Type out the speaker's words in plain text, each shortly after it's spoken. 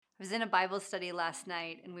was in a Bible study last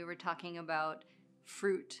night and we were talking about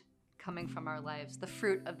fruit coming from our lives, the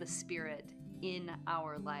fruit of the Spirit in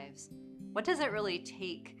our lives. What does it really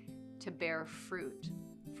take to bear fruit,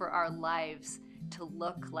 for our lives to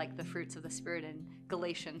look like the fruits of the Spirit in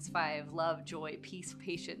Galatians 5, love, joy, peace,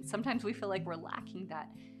 patience? Sometimes we feel like we're lacking that.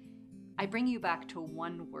 I bring you back to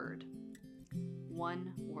one word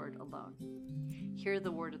alone. Hear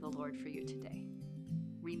the word of the Lord for you today.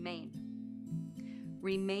 Remain.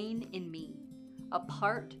 Remain in me.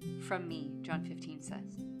 Apart from me, John 15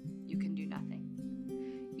 says, you can do nothing.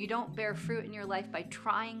 You don't bear fruit in your life by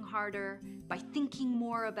trying harder, by thinking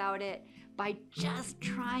more about it, by just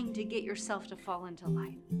trying to get yourself to fall into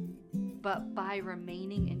line, but by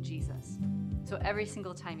remaining in Jesus. So every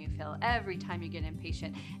single time you fail, every time you get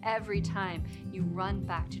impatient, every time you run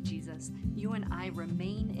back to Jesus, you and I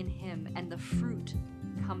remain in Him, and the fruit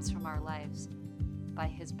comes from our lives by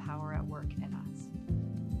His power at work in us.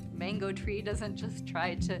 Mango tree doesn't just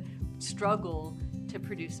try to struggle to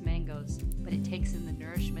produce mangoes, but it takes in the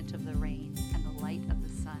nourishment of the rain and the light of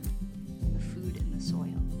the sun, the food in the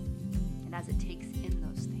soil. And as it takes in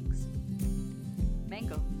those things,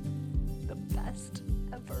 mango, the best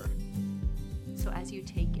ever. So as you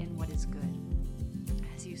take in what is good,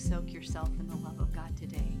 as you soak yourself in the love of God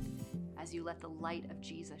today, as you let the light of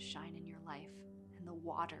Jesus shine in your life and the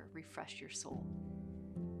water refresh your soul,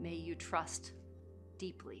 may you trust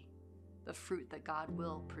deeply the fruit that God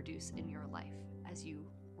will produce in your life as you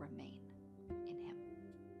remain.